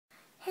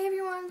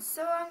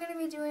So I'm gonna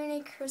be doing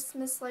a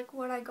Christmas like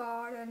what I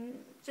got and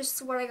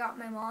just what I got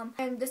my mom.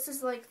 And this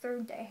is like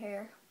third day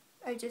hair.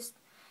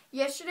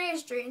 Yesterday I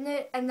straightened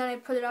it and then I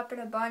put it up in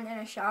a bun and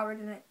I showered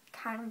and it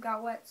kind of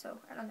got wet, so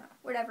I don't know.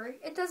 Whatever.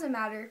 It doesn't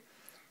matter.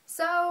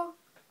 So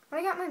when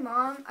I got my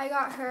mom, I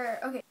got her,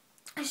 okay,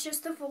 it's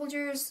just the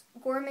Folgers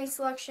Gourmet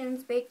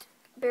Selections Baked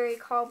Berry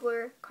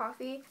Cobbler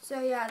coffee.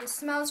 So yeah, this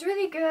smells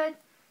really good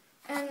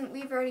and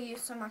we've already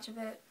used so much of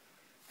it.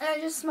 And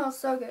it just smells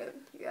so good,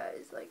 you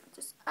guys.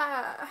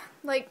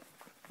 Like,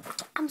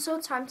 I'm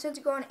so tempted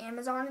to go on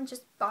Amazon and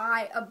just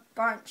buy a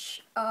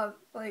bunch of,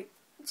 like,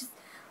 just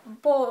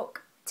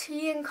bulk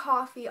tea and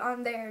coffee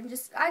on there. And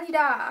just,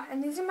 ah-di-da.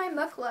 And these are my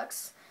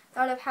mukluks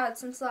that I've had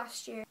since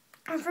last year.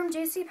 I'm from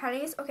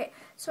JCPenney's. Okay,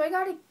 so I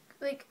got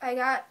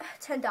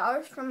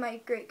 $10 from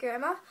my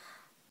great-grandma.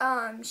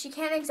 She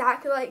can't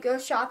exactly, like, go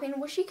shopping.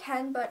 Well, she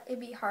can, but it'd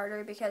be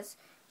harder because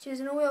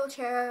she's in a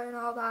wheelchair and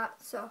all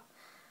that, so.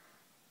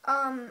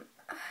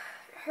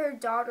 Her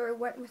daughter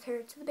went with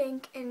her to the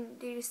bank and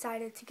they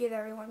decided to give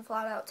everyone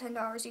flat out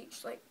 $10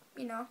 each, like,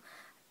 you know.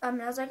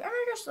 And I was like, oh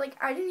my gosh, like,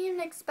 I didn't even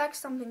expect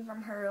something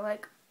from her.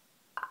 Like,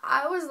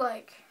 I was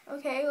like,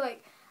 okay,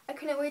 like, I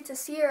couldn't wait to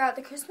see her at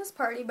the Christmas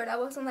party, but I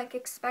wasn't, like,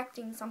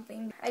 expecting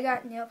something. I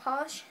got nail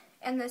polish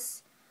and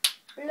this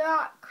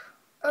black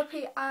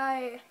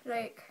OPI,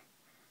 like,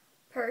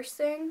 purse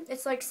thing.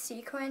 It's, like,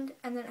 sequined,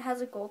 and then it has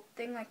a gold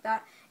thing like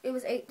that. It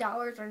was $8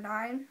 or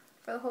 $9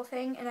 for the whole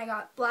thing, and I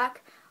got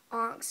black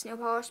Onyx nail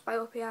polish by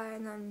OPI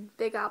and then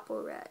Big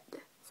Apple Red.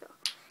 So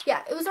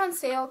yeah, it was on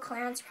sale,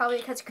 clearance, probably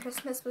because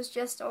Christmas was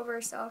just over.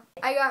 So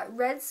I got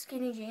red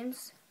skinny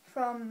jeans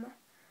from,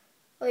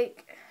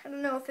 like, I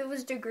don't know if it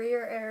was Degree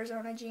or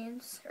Arizona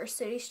Jeans or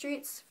City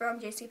Streets from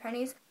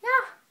JCPenney's.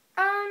 Yeah,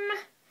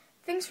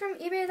 things from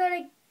eBay that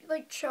I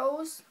like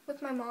chose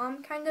with my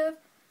mom, kind of.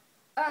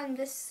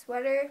 This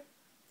sweater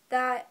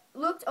that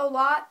looked a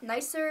lot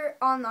nicer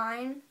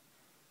online.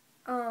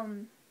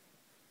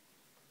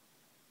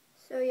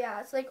 So yeah,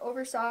 it's like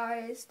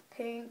oversized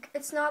pink.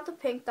 It's not the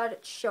pink that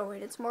it's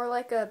showing. It's more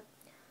like a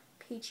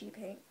peachy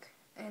pink.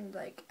 And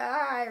like,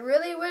 I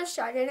really wish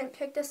I didn't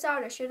pick this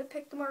out. I should have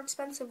picked the more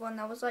expensive one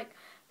that was like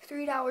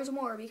 $3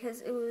 more because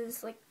it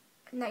was like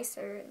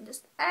nicer. And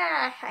just,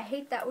 I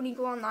hate that when you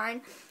go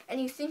online and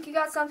you think you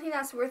got something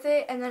that's worth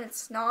it and then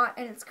it's not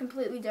and it's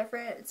completely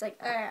different. It's like,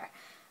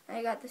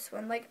 I got this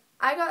one. Like,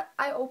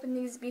 I opened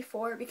these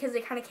before because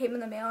they kind of came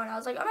in the mail and I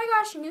was like, oh my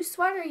gosh, a new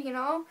sweater, you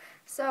know?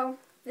 So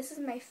this is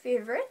my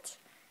favorite.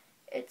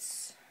 It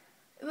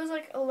was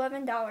like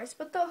 $11,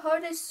 but the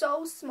hood is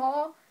so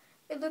small.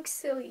 It looks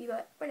silly,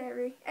 but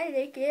whatever. I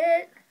like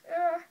it.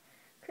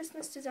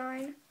 Christmas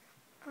design.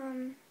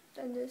 Then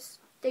this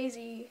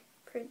daisy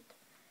print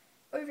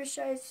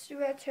oversized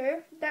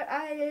sweater that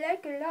I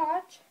like a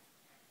lot.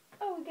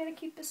 Oh, we gotta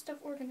keep this stuff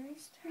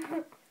organized.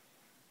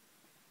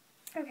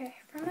 Okay,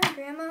 from my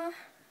grandma,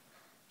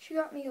 she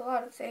got me a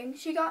lot of things.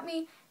 She got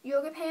me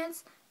yoga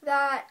pants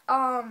that,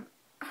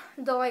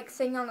 the like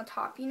thing on the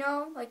top, you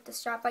know, like the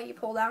strap that you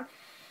pull down.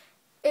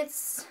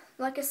 It's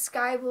like a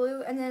sky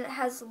blue and then it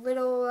has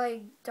little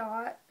like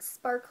dot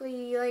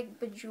sparkly like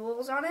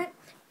bejewels on it.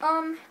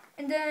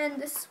 And then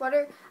this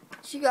sweater,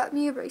 she got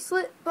me a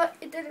bracelet, but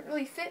it didn't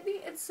really fit me,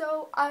 and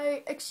so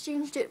I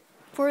exchanged it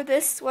for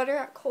this sweater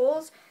at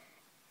Kohl's.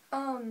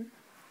 So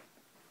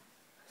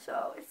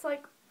it's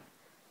like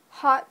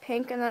hot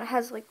pink and then it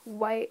has like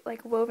white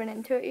like woven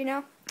into it, you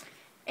know.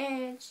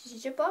 And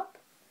zip up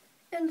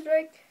and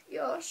like,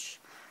 yosh,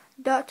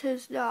 that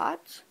is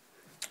that.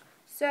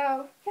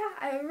 So yeah,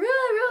 I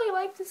really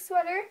like this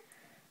sweater.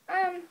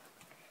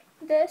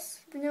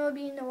 This Vanilla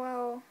Bean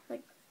Noel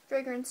like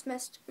fragrance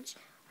mist, which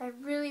I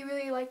really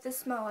like the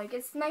smell. Like,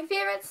 it's my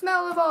favorite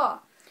smell of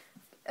all.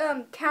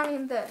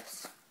 Counting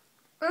this.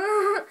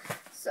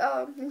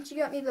 So then she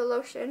got me the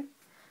lotion,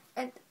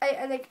 and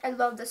I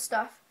love this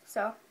stuff.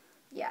 So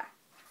yeah.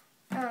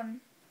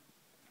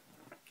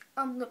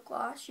 Lip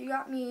gloss. She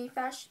got me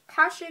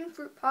Passion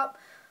Fruit Pop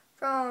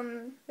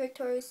from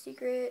Victoria's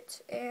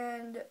Secret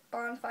and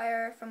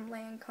Bonfire from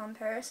Lancome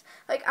Paris.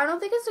 Like, I don't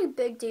think it's a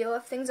big deal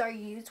if things are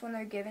used when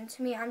they're given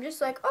to me. I'm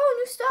just like, oh,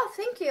 new stuff,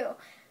 thank you.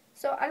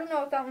 So I don't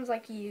know if that one's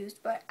like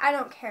used, but I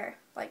don't care.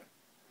 Like,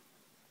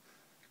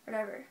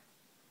 whatever.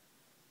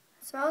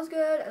 It smells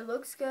good, it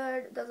looks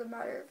good, it doesn't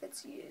matter if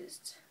it's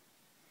used.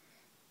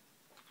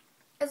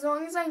 As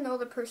long as I know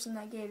the person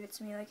that gave it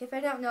to me. Like, if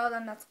I don't know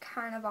them, that's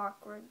kind of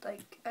awkward.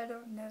 Like, I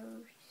don't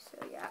know.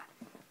 So, yeah.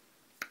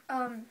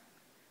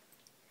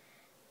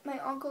 My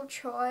Uncle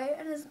Troy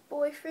and his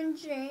boyfriend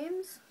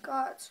James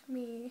got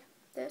me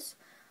this.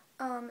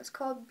 It's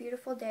called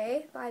Beautiful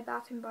Day by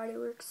Bath & Body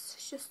Works.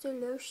 It's just a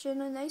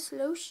lotion, a nice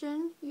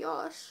lotion.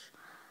 Yosh.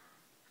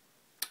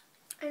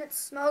 And it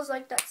smells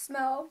like that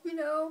smell, you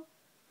know?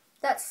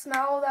 That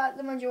smell that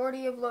the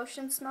majority of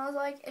lotion smells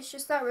like. It's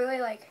just that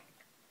really, like,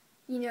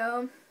 you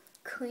know,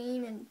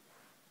 clean and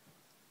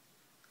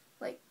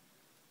like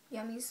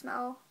yummy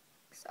smell.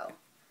 So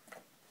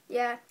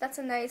yeah, that's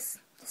a nice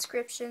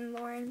description,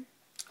 Lauren.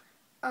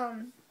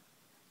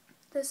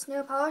 this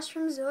nail polish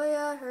from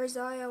Zoya, or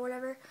Zoya,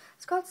 whatever.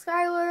 It's called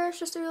Skylar. It's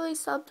just a really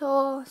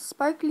subtle,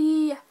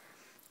 sparkly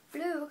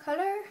blue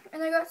color.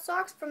 And I got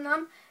socks from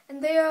them,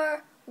 and they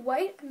are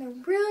white, and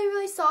they're really,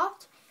 really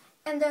soft.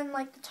 And then,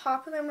 like, the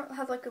top of them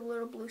have, like, a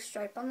little blue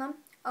stripe on them.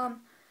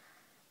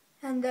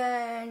 And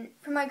then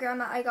from my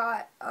grandma, I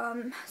got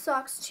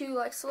socks too,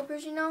 like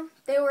slippers, you know.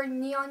 They were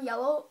neon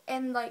yellow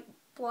and like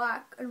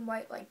black and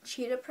white, like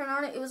cheetah print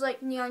on it. It was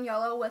like neon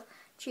yellow with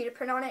cheetah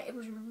print on it. It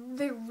was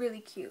really, really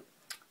cute.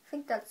 I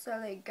think that's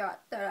how they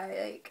got that.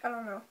 I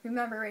don't know,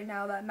 remember right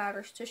now. That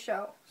matters to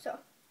show. So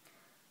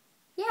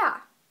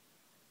yeah.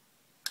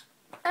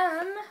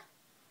 I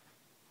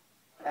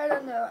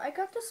don't know. I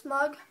got this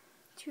mug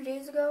 2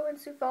 days ago in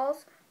Sioux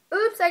Falls.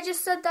 Oops, I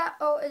just said that.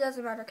 Oh, it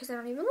doesn't matter because I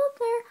don't even live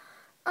there.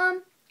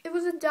 It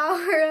was $1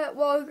 at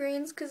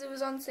Walgreens because it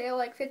was on sale,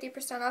 like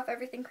 50% off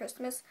everything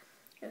Christmas.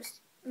 It was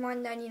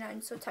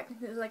 $1.99, so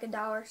technically it was like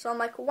 $1. So I'm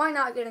like, why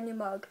not get a new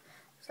mug?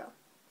 So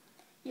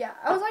yeah,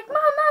 I was like, Mom,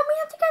 we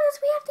have to get this,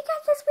 we have to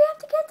get this, we have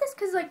to get this,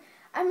 because like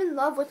I'm in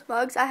love with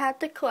mugs. I had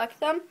to collect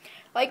them.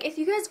 Like if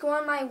you guys go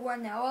on my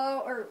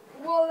Wanella or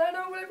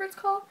Waletta, whatever it's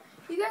called,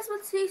 you guys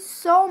would see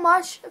so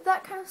much of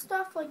that kind of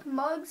stuff, like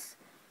mugs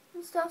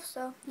and stuff.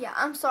 So yeah,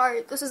 I'm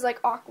sorry this is like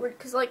awkward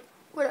because like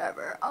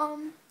whatever.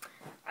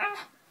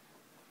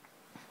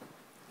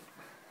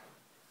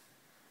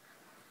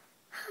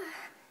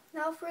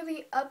 Now for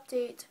the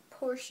update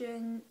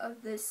portion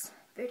of this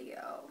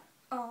video.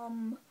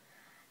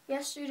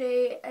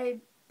 Yesterday I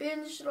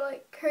binged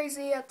like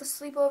crazy at the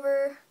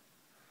sleepover.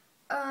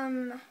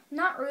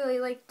 Not really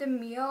like the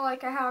meal.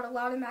 Like I had a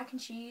lot of mac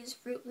and cheese,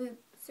 Fruit Loop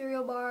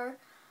cereal bar,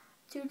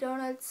 2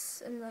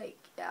 donuts, and like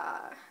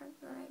yeah, and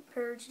then I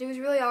purged. It was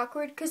really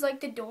awkward because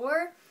like the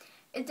door,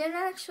 it didn't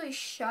actually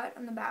shut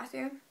on the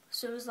bathroom,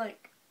 so it was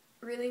like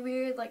really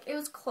weird. Like it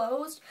was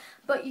closed,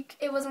 but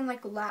it wasn't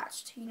like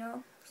latched, you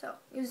know. So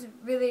it was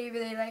really,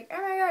 really like,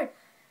 oh my god.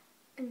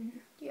 And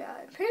yeah,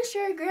 I'm pretty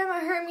sure Grandma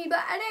heard me, but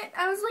I didn't.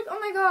 I was like, oh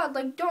my god,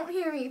 like don't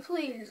hear me,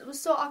 please. It was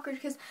so awkward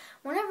because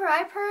whenever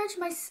I purge,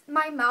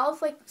 my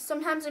mouth, like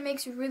sometimes it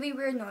makes really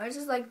weird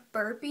noises, like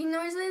burping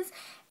noises,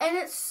 and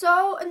it's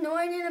so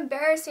annoying and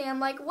embarrassing. I'm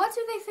like, what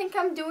do they think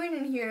I'm doing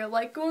in here?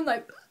 Like going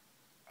like,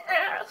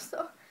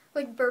 so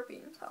like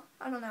burping. So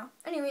I don't know.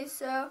 Anyways,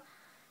 so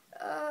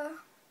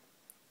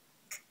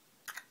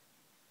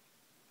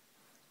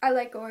I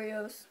like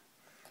Oreos.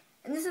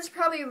 And this is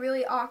probably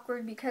really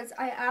awkward because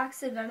I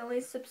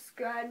accidentally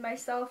subscribed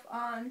myself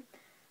on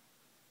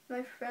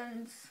my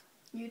friend's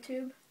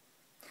YouTube.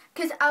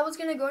 Because I was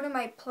going to go to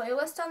my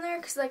playlist on there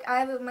because like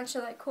I have a bunch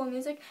of like cool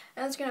music.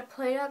 And I was going to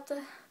play it at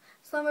the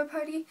slumber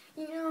party,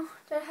 you know,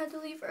 that I had to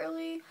leave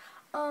early.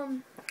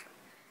 And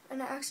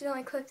I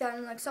accidentally clicked that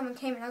and like someone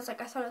came and I was like,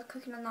 I thought I was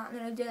clicking on that and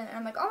then I didn't. And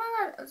I'm like, oh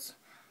my god.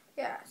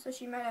 Yeah, so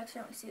she might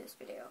accidentally see this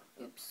video.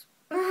 Oops.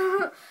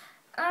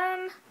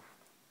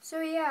 So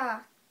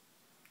yeah.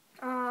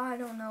 I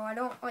don't know. I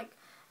don't want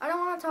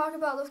to talk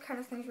about those kind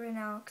of things right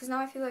now because now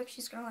I feel like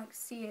she's gonna like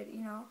see it,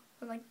 you know,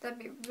 and like that'd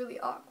be really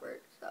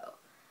awkward. So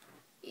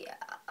yeah.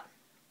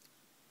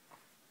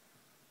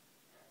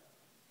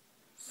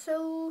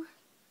 So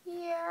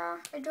yeah,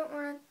 I don't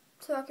want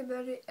to talk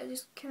about it. I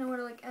just kind of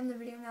want to like end the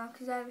video now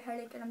because I have a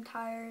headache and I'm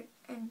tired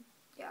and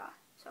yeah.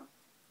 So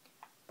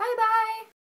bye bye.